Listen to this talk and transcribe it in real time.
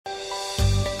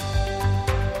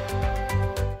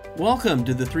Welcome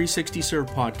to the 360 Serve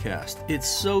podcast. It's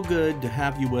so good to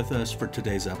have you with us for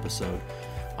today's episode.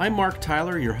 I'm Mark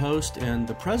Tyler, your host and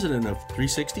the president of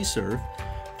 360 Serve.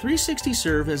 360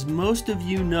 Serve, as most of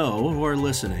you know who are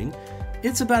listening,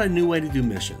 it's about a new way to do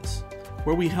missions,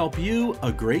 where we help you,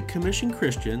 a Great Commission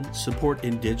Christian, support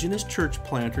indigenous church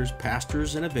planters,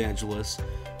 pastors, and evangelists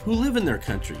who live in their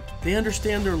country. They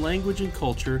understand their language and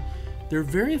culture. They're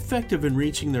very effective in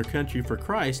reaching their country for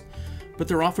Christ, but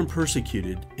they're often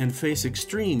persecuted and face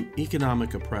extreme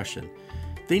economic oppression.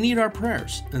 They need our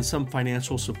prayers and some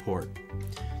financial support.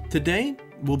 Today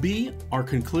will be our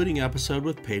concluding episode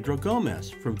with Pedro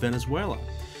Gomez from Venezuela.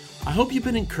 I hope you've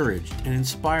been encouraged and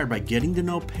inspired by getting to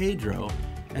know Pedro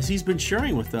as he's been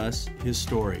sharing with us his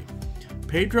story.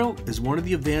 Pedro is one of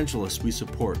the evangelists we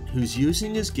support who's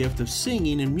using his gift of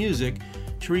singing and music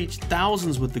to reach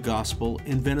thousands with the gospel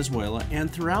in Venezuela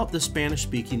and throughout the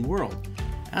Spanish-speaking world.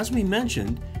 As we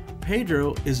mentioned,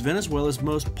 Pedro is Venezuela's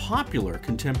most popular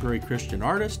contemporary Christian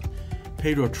artist.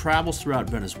 Pedro travels throughout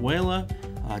Venezuela,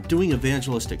 doing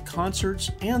evangelistic concerts,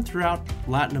 and throughout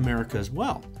Latin America as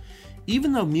well.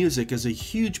 Even though music is a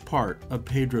huge part of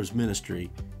Pedro's ministry,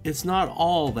 it's not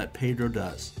all that Pedro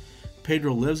does.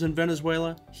 Pedro lives in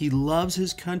Venezuela, he loves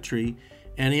his country,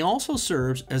 and he also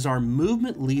serves as our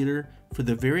movement leader for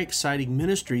the very exciting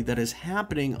ministry that is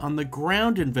happening on the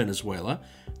ground in Venezuela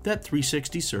that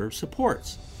 360 Serve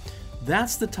supports.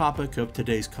 That's the topic of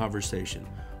today's conversation.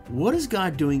 What is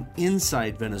God doing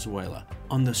inside Venezuela,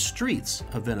 on the streets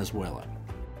of Venezuela?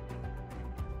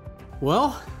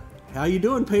 Well, how you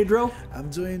doing, Pedro? I'm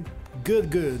doing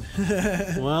good.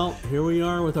 Well, here we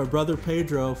are with our brother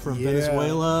Pedro from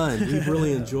Venezuela, and we've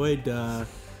really enjoyed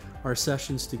our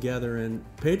sessions together. And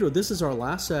Pedro, this is our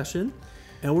last session,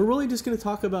 and we're really just going to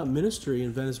talk about ministry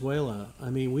in Venezuela. I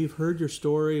mean, we've heard your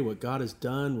story, what God has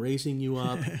done, raising you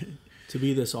up to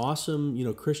be this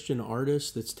awesome, Christian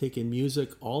artist that's taken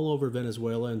music all over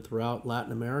Venezuela and throughout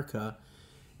Latin America.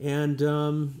 And,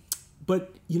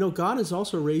 but God has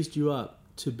also raised you up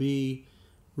to be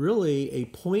really a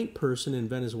point person in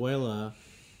Venezuela,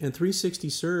 and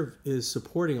 360 Serve is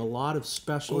supporting a lot of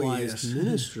specialized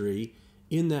ministry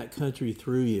in that country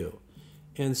through you.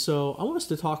 And so I want us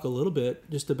to talk a little bit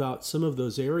just about some of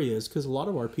those areas, because a lot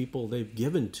of our people, they've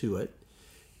given to it.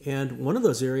 And one of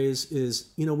those areas is,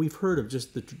 we've heard of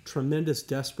just the tremendous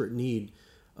desperate need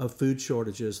of food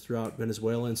shortages throughout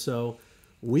Venezuela. And so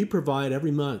we provide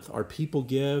every month. Our people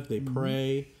give, they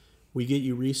pray. We get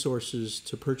you resources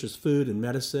to purchase food and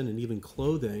medicine and even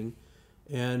clothing.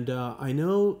 And I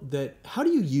know that, how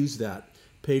do you use that,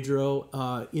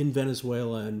 Pedro, in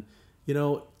Venezuela? And,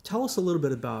 tell us a little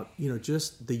bit about,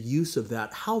 just the use of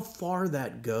that, how far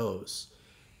that goes,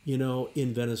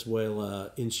 in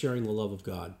Venezuela, in sharing the love of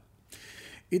God.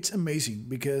 It's amazing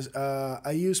because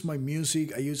I use my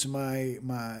music, I use my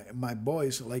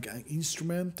voice like an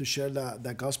instrument to share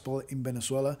the gospel in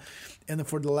Venezuela. And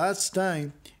for the last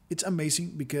time, it's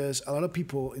amazing because a lot of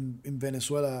people in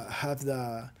Venezuela have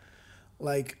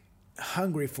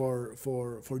hungry for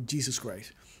Jesus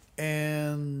Christ.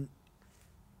 And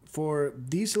for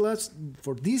this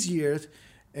year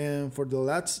and for the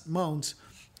last months,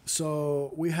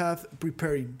 so we have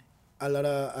preparing a lot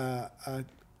of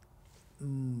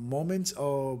moments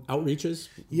of outreaches,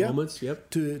 moments,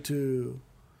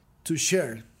 to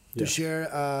share. To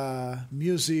share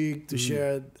music, to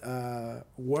share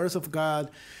words of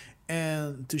God,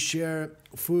 and to share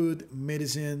food,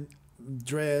 medicine,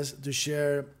 dress, to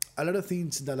share a lot of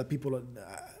things that the people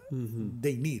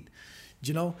they need,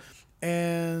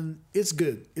 and it's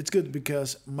good. It's good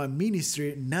because my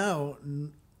ministry now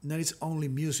not is only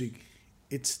music,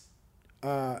 it's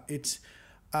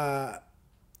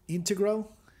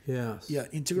integral.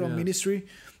 Integral ministry,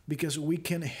 because we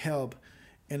can help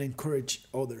and encourage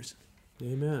others.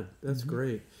 Amen. That's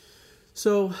great.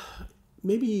 So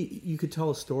maybe you could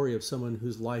tell a story of someone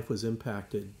whose life was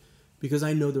impacted, because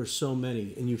I know there's so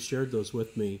many, and you've shared those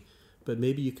with me, but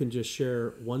maybe you can just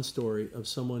share one story of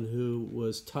someone who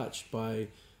was touched by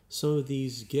some of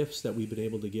these gifts that we've been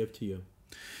able to give to you.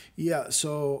 Yeah,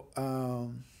 so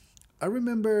I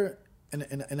remember,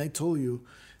 and I told you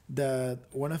that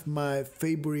one of my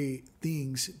favorite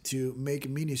things to make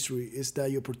ministry is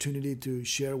the opportunity to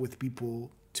share with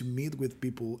people, to meet with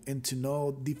people, and to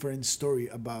know different story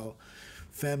about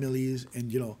families.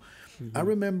 And I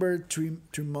remember three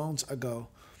months ago,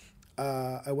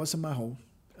 I was in my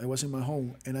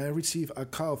home, and I received a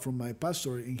call from my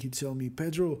pastor, and he told me,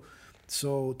 Pedro,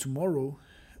 so tomorrow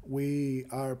we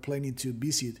are planning to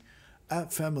visit a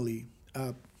family,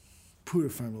 a poor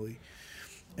family,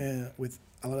 with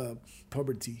a lot of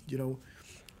poverty,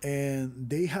 and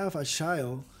they have a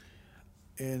child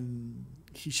and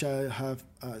he shall have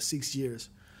 6 years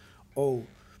old,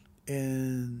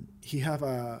 and he have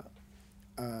a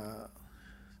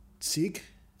sick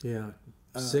Yeah.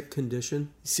 Sick condition.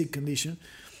 condition,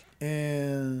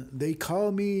 and they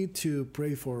call me to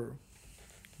pray for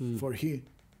him.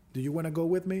 Do you want to go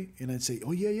with me? And I'd say,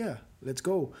 oh yeah, let's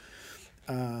go.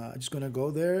 I'm just gonna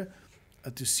go there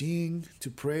to sing, to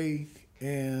pray,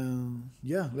 and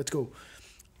yeah, let's go.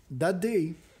 That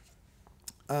day,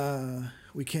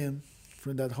 we came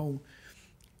from that home,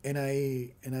 and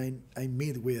I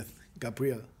meet with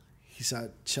Gabriel. He's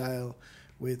a child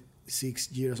with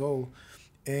 6 years old,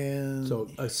 and So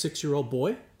a 6-year-old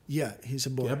boy? yeah, he's a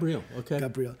boy. Gabriel. Okay.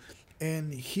 Gabriel.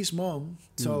 And his mom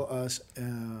told us,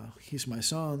 he's my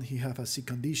son, he have a sick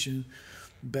condition,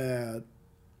 but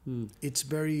it's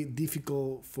very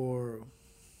difficult for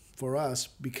us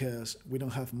because we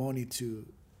don't have money to,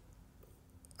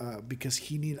 because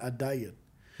he need a diet,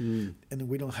 and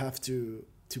we don't have to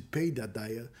pay that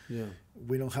diet. Yeah.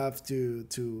 We don't have to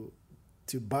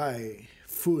buy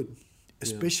food,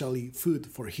 especially food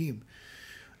for him.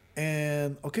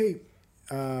 And okay,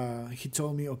 he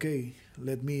told me, okay,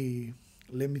 let me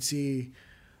see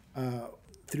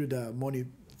through the money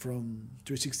from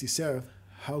 360 Serve,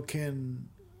 how can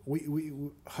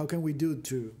we do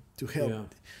to help. Yeah.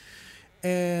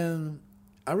 And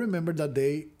I remember that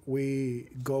day we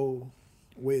go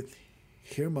with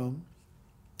her mom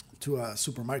to a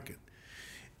supermarket,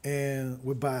 and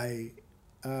we buy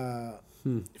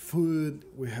food.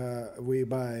 We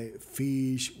buy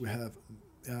fish. We have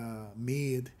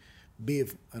meat,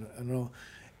 beef. I don't know,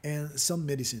 and some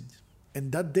medicines.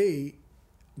 And that day,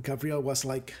 Gabriel was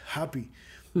like happy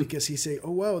because he said,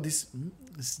 "Oh wow, this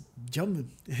is yummy.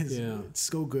 It's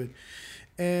so good."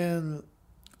 And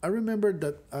I remember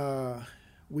that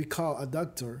we call a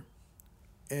doctor,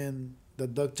 and the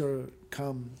doctor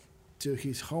come to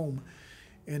his home,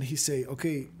 and he say,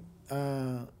 "Okay,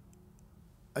 I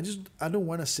don't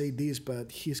want to say this,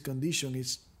 but his condition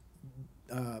is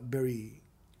very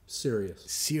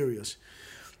serious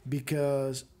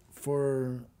because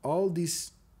for all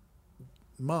these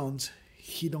months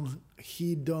he don't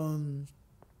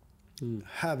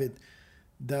have it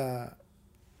the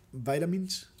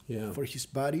vitamins for his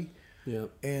body." Yeah.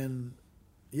 And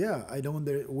yeah,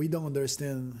 we don't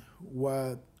understand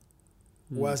what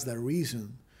was the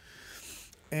reason.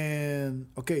 And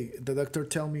okay, the doctor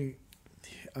tell me,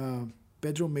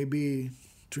 Pedro, maybe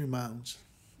 3 months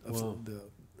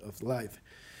of life.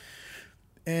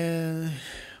 And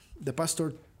the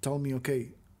pastor told me,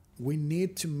 okay, we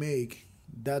need to make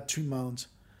that 3 months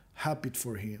habit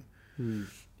for him.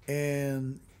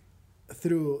 And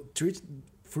through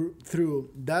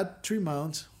that 3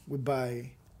 months, we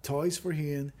buy toys for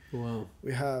him. Wow.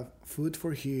 We have food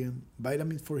for him,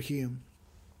 vitamins for him.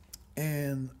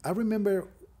 And I remember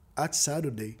at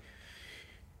Saturday,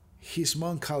 his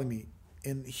mom called me,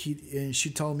 and she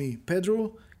told me,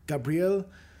 Pedro, Gabriel,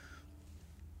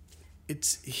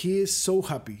 he is so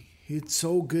happy. He's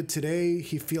so good today.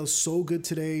 He feels so good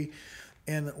today.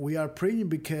 And we are praying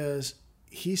because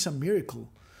he's a miracle.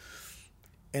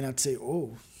 And I'd say,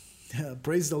 oh,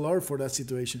 praise the Lord for that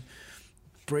situation.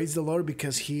 Praise the Lord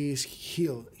because he is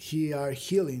healed. He are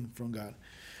healing from God.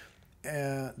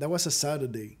 That was a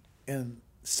Saturday. And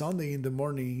Sunday in the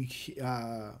morning,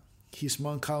 his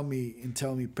mom called me and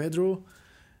tell me, Pedro,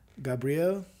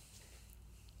 Gabriel,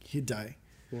 he died.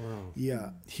 Wow. Yeah,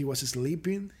 he was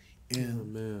sleeping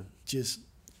and just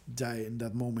died in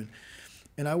that moment.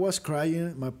 And I was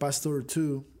crying, my pastor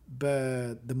too.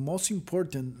 But the most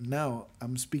important now,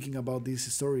 I'm speaking about this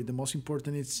story, the most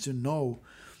important is to know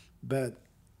that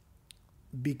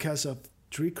because of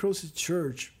Three Crosses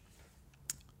Church,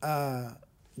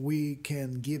 we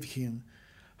can give him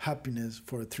happiness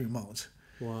for 3 months.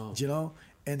 Wow. You know,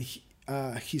 and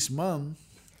his mom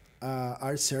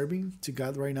are serving to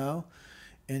God right now,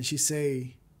 and she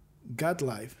say, God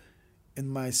life, and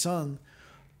my son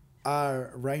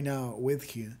are right now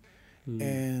with him,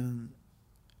 and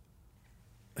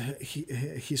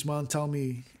his mom told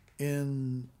me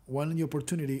in one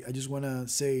opportunity, I just want to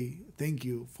say thank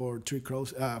you for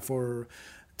for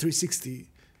 360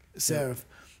 Serve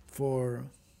for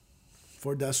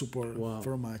that support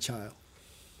for my child.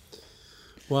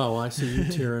 Wow, I see you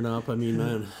tearing up. I mean,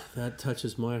 man, that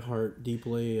touches my heart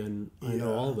deeply, and I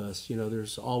know all of us. You know,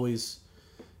 there's always,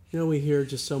 we hear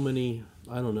just so many,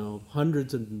 I don't know,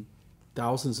 hundreds and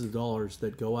thousands of dollars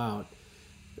that go out,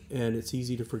 and it's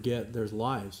easy to forget there's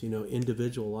lives,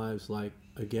 individual lives like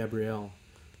a Gabrielle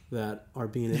that are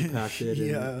being impacted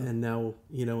and now,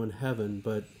 in heaven.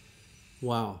 But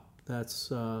wow, that's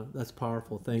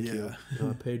powerful. Thank you,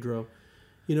 Pedro.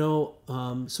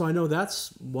 So I know that's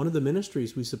one of the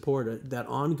ministries we support, that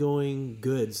ongoing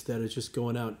goods that is just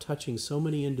going out, touching so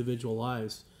many individual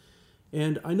lives.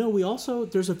 And I know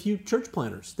there's a few church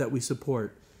planners that we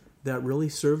support that really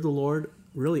serve the Lord,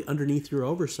 really underneath your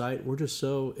oversight. We're just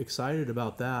so excited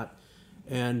about that.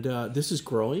 And this is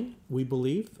growing, we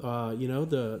believe,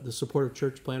 the support of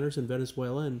church planners in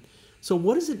Venezuela. And so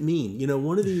what does it mean?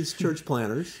 One of these church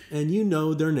planners, and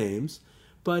their names,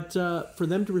 but for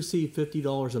them to receive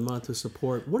 $50 a month to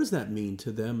support, what does that mean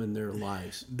to them and their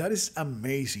lives? That is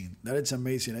amazing.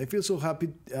 I feel so happy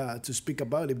to speak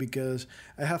about it because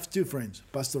I have two friends,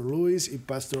 Pastor Luis and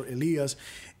Pastor Elias,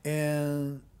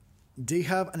 and they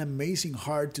have an amazing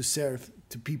heart to serve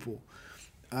to people.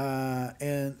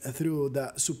 And through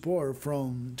the support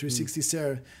from 360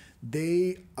 Serve,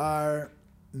 they are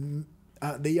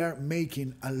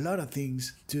making a lot of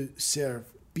things to serve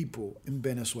people in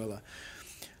Venezuela.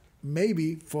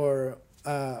 Maybe for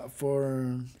a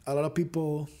lot of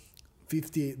people,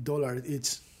 $50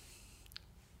 it's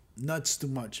not too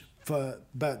much,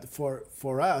 but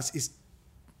for us it's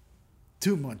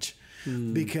too much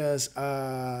because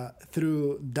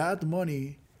through that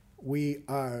money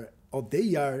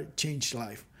they are changed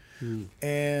life,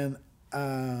 and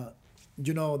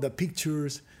the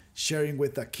pictures sharing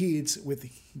with the kids, with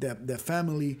the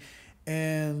family,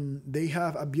 and they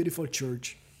have a beautiful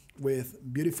church with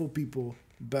beautiful people,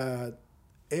 but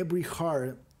every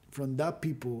heart from that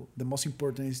people, the most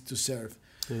important is to serve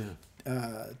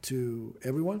to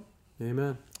everyone.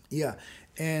 Amen. Yeah,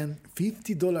 and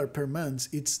 $50 per month,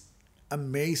 it's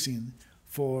amazing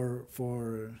for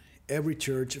every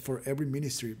church, for every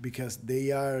ministry, because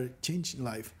they are changing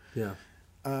life. Yeah.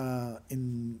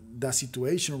 In that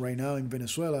situation right now in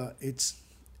Venezuela, it's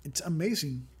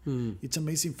amazing. It's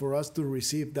amazing for us to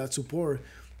receive that support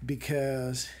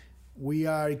because we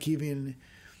are giving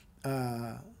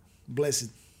blessing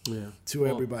to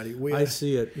everybody. I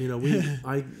see it.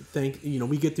 I think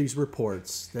we get these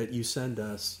reports that you send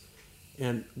us,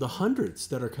 and the hundreds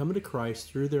that are coming to Christ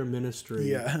through their ministry.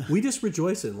 Yeah. We just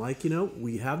rejoice in,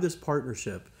 we have this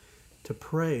partnership to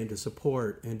pray and to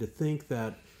support and to think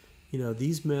that,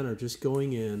 these men are just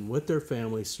going in with their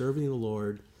families, serving the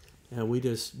Lord, and we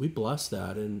bless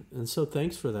that. And so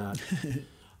thanks for that.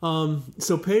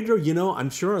 So Pedro, I'm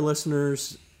sure our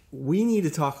listeners, we need to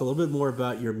talk a little bit more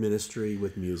about your ministry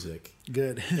with music.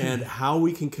 Good. And how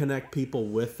we can connect people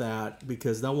with that,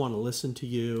 because they'll want to listen to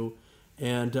you.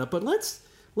 And but let's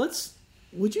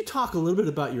would you talk a little bit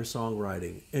about your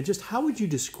songwriting and just how would you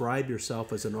describe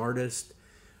yourself as an artist?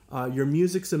 Your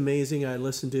music's amazing. I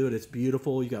listened to it. It's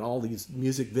beautiful. You got all these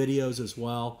music videos as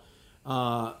well.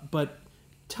 But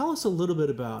tell us a little bit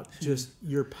about just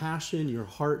your passion, your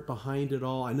heart behind it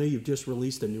all. I know you've just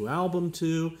released a new album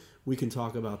too. We can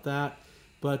talk about that.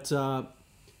 But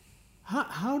how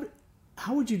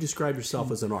would you describe yourself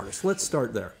as an artist? Let's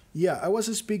start there. Yeah, I was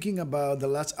speaking about the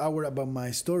last hour about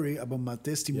my story, about my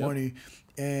testimony,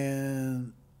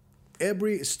 and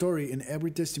every story and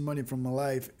every testimony from my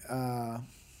life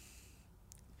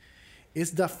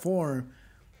is the form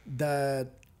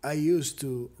that I used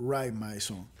to write my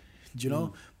song.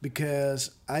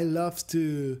 Because I love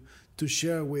to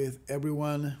share with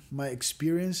everyone my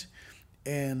experience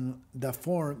and the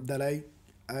form that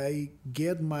I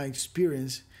get my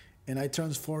experience and I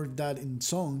transform that in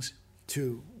songs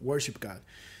to worship God,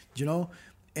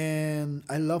 and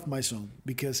I love my song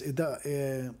because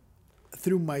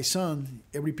through my song,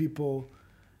 every people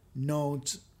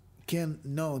can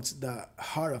note the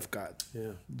heart of God.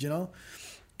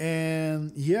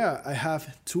 And I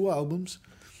have 2 albums.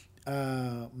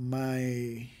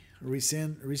 My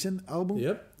recent album.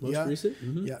 Most recent.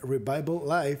 Mm-hmm. Yeah, Revival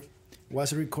Live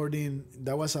was recording.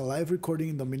 That was a live recording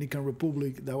in Dominican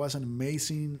Republic. That was an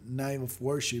amazing night of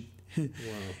worship. Wow.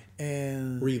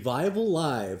 And Revival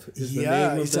Live is the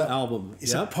name of the album.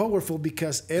 It's powerful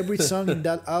because every song in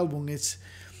that album is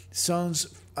songs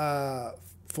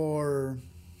for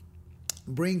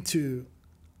bring to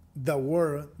the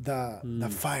world the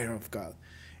fire of God.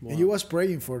 Wow. And you was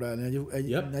praying for that,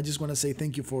 and I just want to say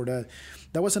thank you for that.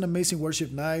 That was an amazing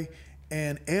worship night,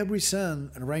 and every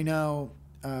song right now,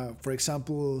 for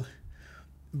example,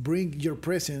 Bring Your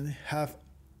Presence have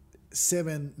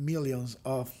 7 million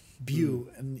of view,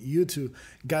 and YouTube,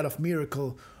 God of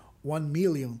Miracle, 1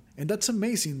 million, and that's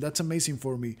amazing. That's amazing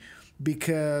for me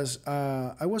because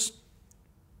I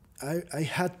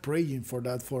had praying for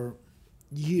that for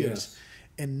years,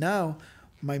 and now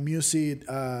my music.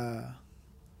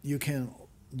 You can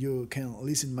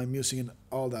listen to my music in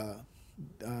all the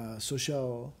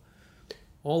social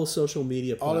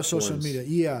media platforms. All the social media,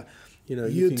 you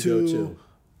YouTube, can go to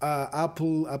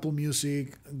Apple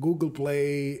Music, Google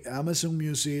Play, Amazon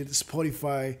Music,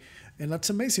 Spotify, and that's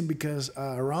amazing because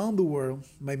around the world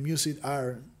my music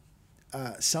are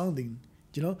sounding,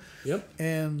 you know. Yep.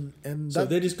 And So that,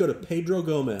 they just go to Pedro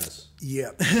Gomez.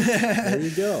 yeah. There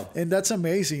you go. And that's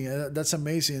amazing. That's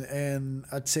amazing. And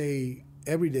I'd say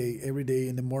every day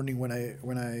in the morning when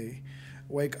I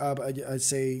wake up, I'd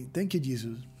say, "Thank you,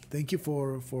 Jesus. Thank you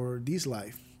for this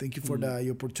life. Thank you for the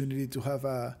opportunity to have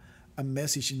a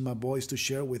message in my voice to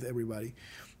share with everybody."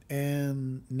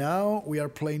 And now we are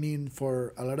planning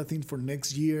for a lot of things for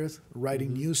next year,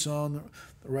 writing new song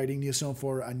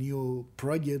for a new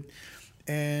project,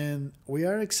 and we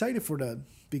are excited for that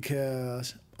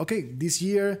because this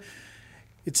year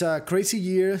it's a crazy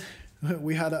year.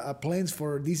 We had a plans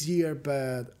for this year,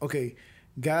 but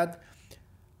God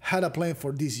had a plan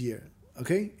for this year,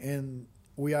 and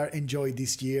we are enjoying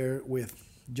this year with,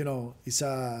 it's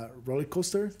a roller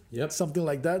coaster, Yep. something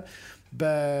like that.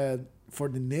 But for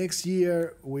the next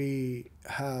year, we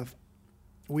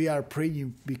are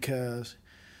praying because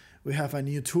we have a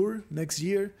new tour next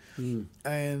year,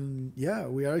 and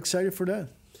we are excited for that.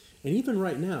 And even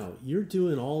right now, you're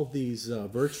doing all these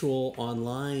virtual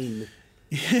online,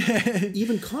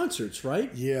 even concerts,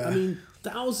 right? Yeah. I mean,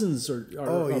 thousands are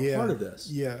part of this.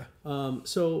 Yeah.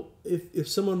 So if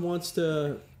someone wants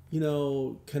to,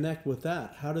 connect with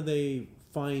that, how do they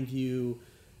find you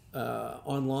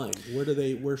online?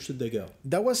 Where should they go?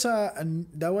 That was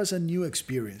a new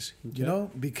experience,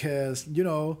 because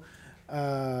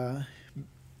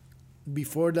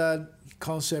before that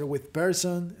concert with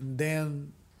person, and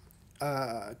then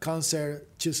concert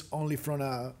just only from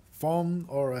a phone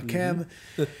or a cam,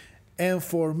 and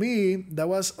for me that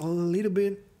was a little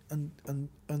bit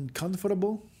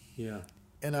uncomfortable. Yeah.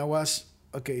 And I was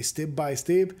step by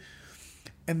step.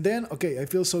 And then, I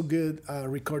feel so good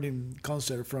recording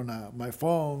concert from my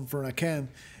phone, from a cam.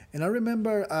 And I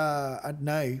remember at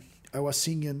night, I was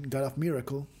singing God of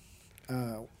Miracle.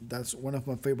 That's one of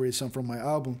my favorite songs from my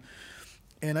album.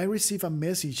 And I received a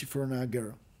message from a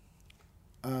girl.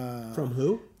 From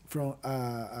who? From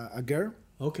a girl.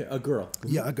 Okay, a girl.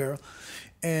 Yeah, a girl.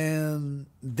 And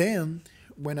then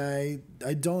when I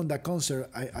done that concert,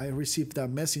 I received that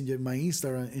message in my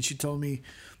Instagram, and she told me,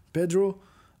 "Pedro,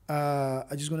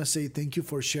 I just want to say thank you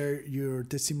for sharing your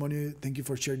testimony. Thank you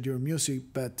for sharing your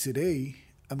music. But today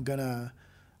I'm gonna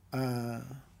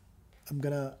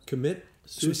Commit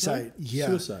suicide? Yeah,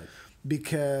 Suicide.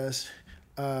 because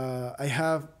I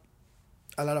have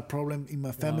a lot of problems in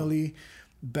my family.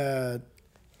 But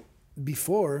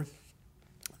before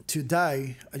to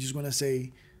die, I just want to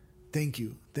say thank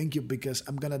you, because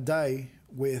I'm gonna die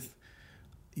with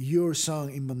your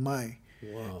song in my mind."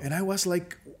 Wow. And I was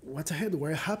like, "What the hell?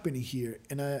 What happening here?"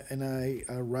 And I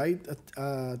write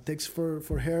a text for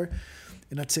her,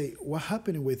 and I'd say, "What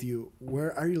happened with you?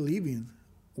 Where are you living?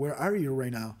 Where are you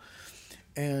right now?"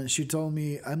 And she told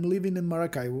me, "I'm living in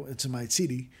Maracaibo. It's my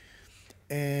city,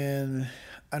 and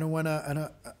I don't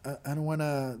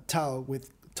wanna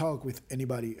talk with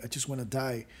anybody. I just wanna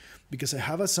die, because I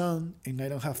have a son and I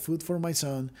don't have food for my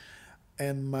son,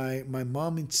 and my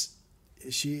mom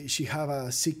she have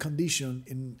a sick condition,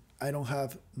 and I don't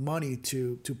have money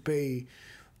to pay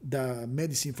the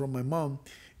medicine from my mom,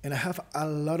 and I have a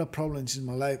lot of problems in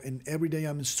my life, and every day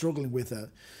I'm struggling with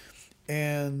that."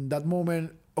 And that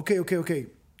moment, okay,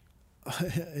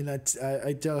 and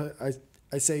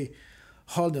I say,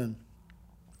 "Hold on,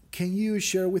 can you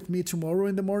share with me tomorrow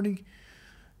in the morning?"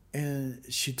 And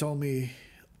she told me,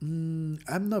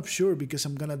 "I'm not sure, because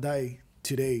I'm gonna die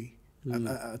today,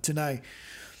 tonight."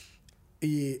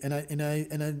 And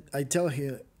I tell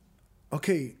her,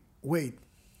 "Okay, wait,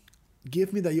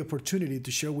 give me the opportunity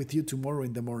to share with you tomorrow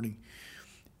in the morning."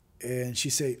 And she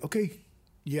say, "Okay,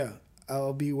 yeah,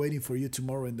 I'll be waiting for you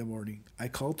tomorrow in the morning." I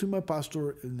call to my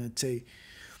pastor and I say,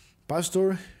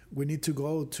 "Pastor, we need to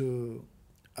go to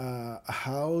a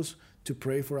house to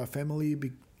pray for a family."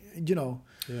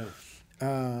 Yeah.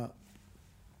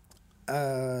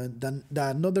 Then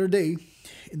another day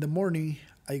in the morning,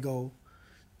 I go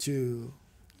to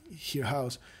her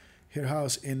house,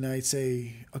 and I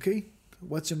say, "Okay,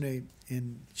 what's your name?"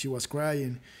 And she was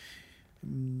crying.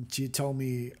 She told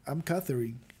me, "I'm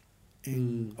Catherine."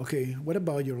 And "Okay, what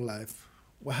about your life?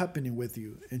 What happening with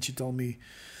you?" And she told me,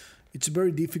 "It's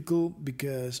very difficult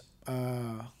because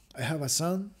I have a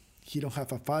son. He don't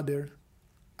have a father.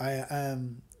 I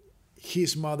am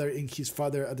his mother and his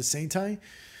father at the same time,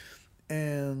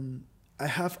 and I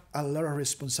have a lot of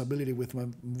responsibility with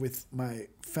my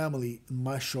family on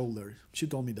my shoulder." She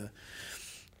told me that,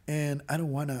 and I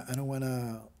don't wanna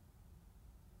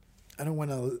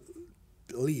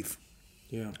leave.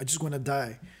 Yeah. I just want to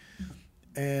die.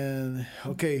 And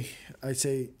okay, I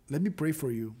say, let me pray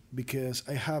for you because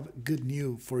I have good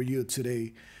news for you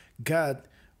today. God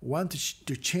wants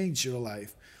to change your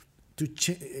life.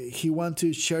 He wants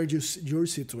to share your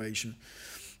situation.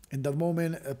 In that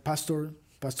moment, Pastor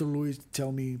Luis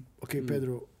tell me, okay,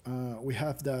 Pedro, we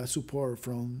have the support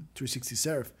from 360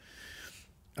 Serve.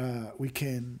 We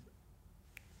can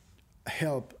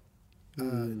help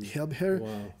her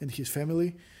Wow. and his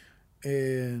family.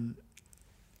 And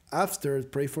after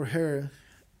pray for her,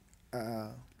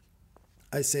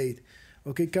 I said,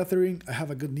 okay, Catherine, I have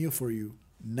a good news for you.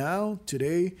 Now,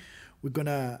 today, we're going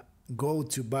to go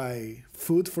to buy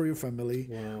food for your family.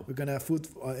 Wow. We're going to have food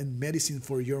and medicine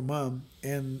for your mom.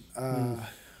 And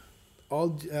all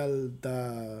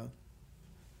the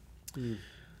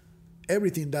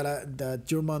everything that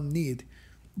your mom need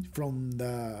from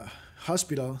the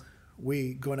hospital,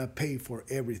 we going to pay for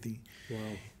everything. Wow.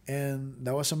 And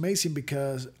that was amazing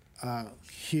because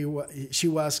she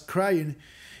was crying,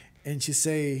 and she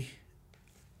say,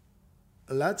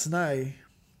 last night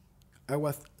I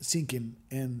was thinking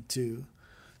into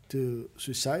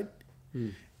suicide,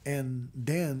 and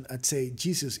then I'd say,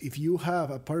 Jesus, if you have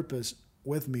a purpose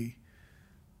with me,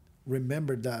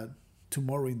 remember that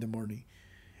tomorrow in the morning.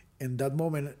 And that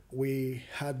moment we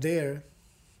had there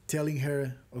telling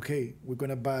her, okay, we're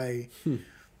gonna buy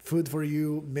food for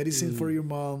you, medicine for your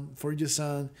mom, for your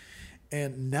son.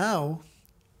 And now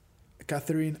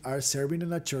Catherine are serving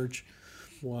in a church.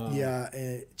 Wow. Yeah,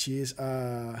 she is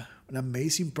an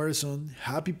amazing person,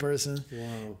 happy person.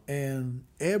 Wow. And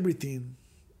everything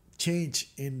changed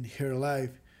in her life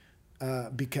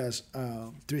because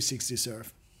 360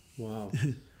 Serve. Wow.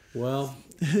 Well,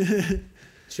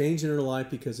 changing her life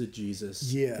because of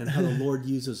Jesus. Yeah. And how the Lord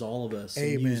uses all of us.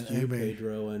 Amen. And used you, Amen.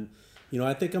 Pedro. And,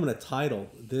 I think I'm going to title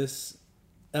this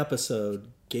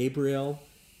episode Gabriel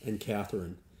and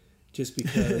Catherine. Just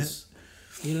because,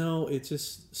 it's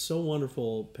just so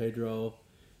wonderful, Pedro.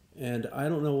 And I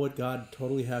don't know what God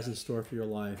totally has in store for your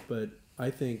life, but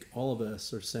I think all of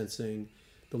us are sensing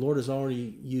the Lord is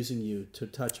already using you to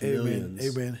touch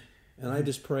millions. Amen. And I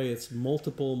just pray it's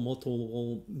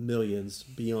multiple millions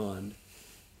beyond.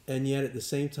 And yet at the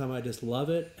same time, I just love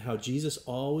it how Jesus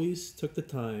always took the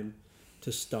time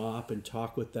to stop and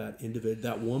talk with that individual,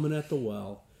 that woman at the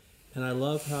well. And I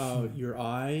love how your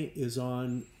eye is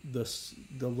on the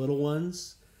little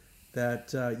ones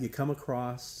that you come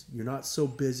across. You're not so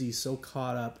busy, so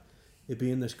caught up in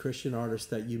being this Christian artist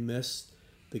that you miss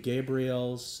the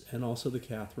Gabriels and also the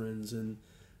Catherines. And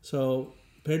so,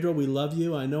 Pedro, we love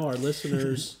you. I know our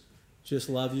listeners just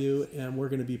love you, and we're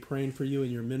going to be praying for you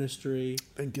in your ministry.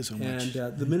 Thank you so much.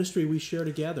 And the ministry we share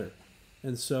together.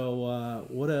 And so,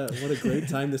 what a great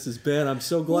time this has been. I'm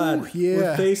so glad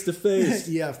we're face to face.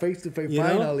 Yeah, face to face.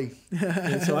 Finally.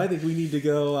 And so I think we need to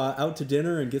go out to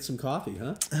dinner and get some coffee,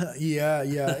 huh?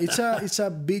 Yeah. It's a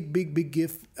big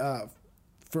gift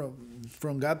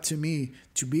from God to me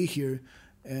to be here,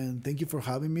 and thank you for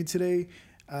having me today.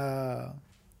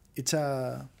 It's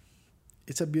a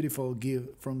beautiful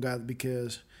gift from God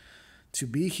because to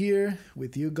be here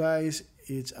with you guys,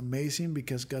 it's amazing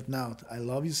because God knows I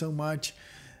love you so much.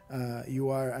 You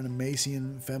are an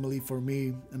amazing family for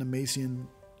me, an amazing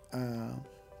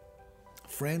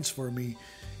friends for me,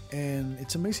 and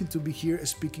it's amazing to be here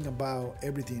speaking about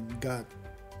everything God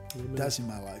does in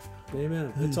my life.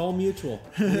 Amen. It's all mutual.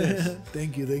 Yes.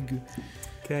 Thank you.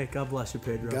 Okay, God bless you,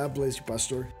 Pedro. God bless you,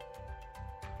 Pastor.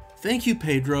 Thank you,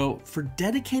 Pedro, for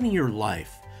dedicating your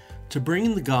life to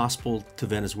bringing the gospel to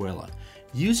Venezuela,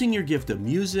 using your gift of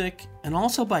music, and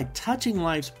also by touching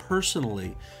lives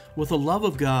personally with the love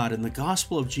of God and the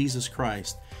gospel of Jesus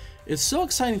Christ. It's so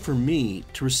exciting for me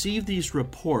to receive these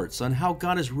reports on how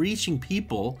God is reaching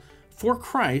people for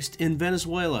Christ in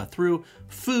Venezuela through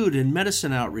food and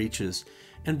medicine outreaches,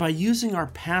 and by using our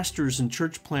pastors and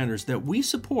church planners that we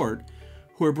support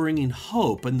who are bringing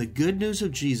hope and the good news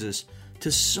of Jesus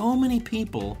to so many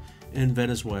people in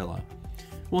Venezuela.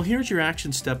 Well, here's your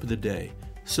action step of the day.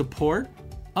 Support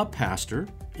a pastor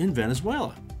in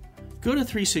Venezuela. Go to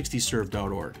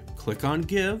 360serve.org, click on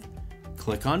Give,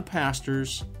 click on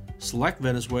Pastors, select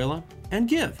Venezuela, and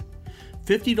give.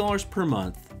 $50 per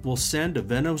month will send a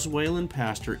Venezuelan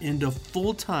pastor into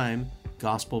full-time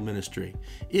gospel ministry.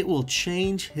 It will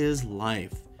change his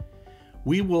life.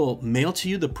 We will mail to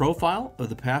you the profile of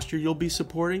the pastor you'll be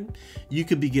supporting. You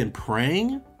can begin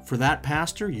praying for that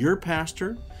pastor, your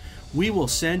pastor. We will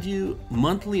send you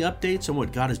monthly updates on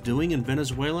what God is doing in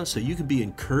Venezuela so you can be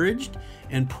encouraged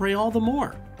and pray all the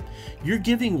more. Your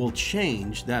giving will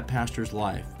change that pastor's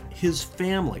life. his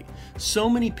family. So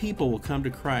many people will come to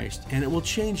Christ, and it will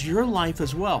change your life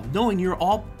as well, knowing you're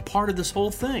all part of this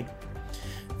whole thing.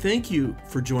 Thank you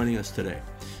for joining us today.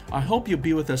 I hope you'll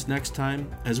be with us next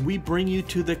time as we bring you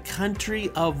to the country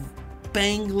of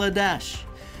Bangladesh.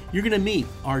 You're going to meet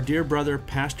our dear brother,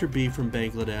 Pastor B from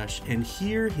Bangladesh, and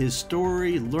hear his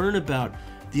story, learn about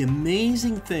the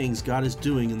amazing things God is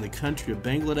doing in the country of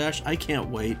Bangladesh. I can't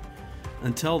wait.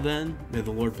 Until then, may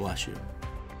the Lord bless you.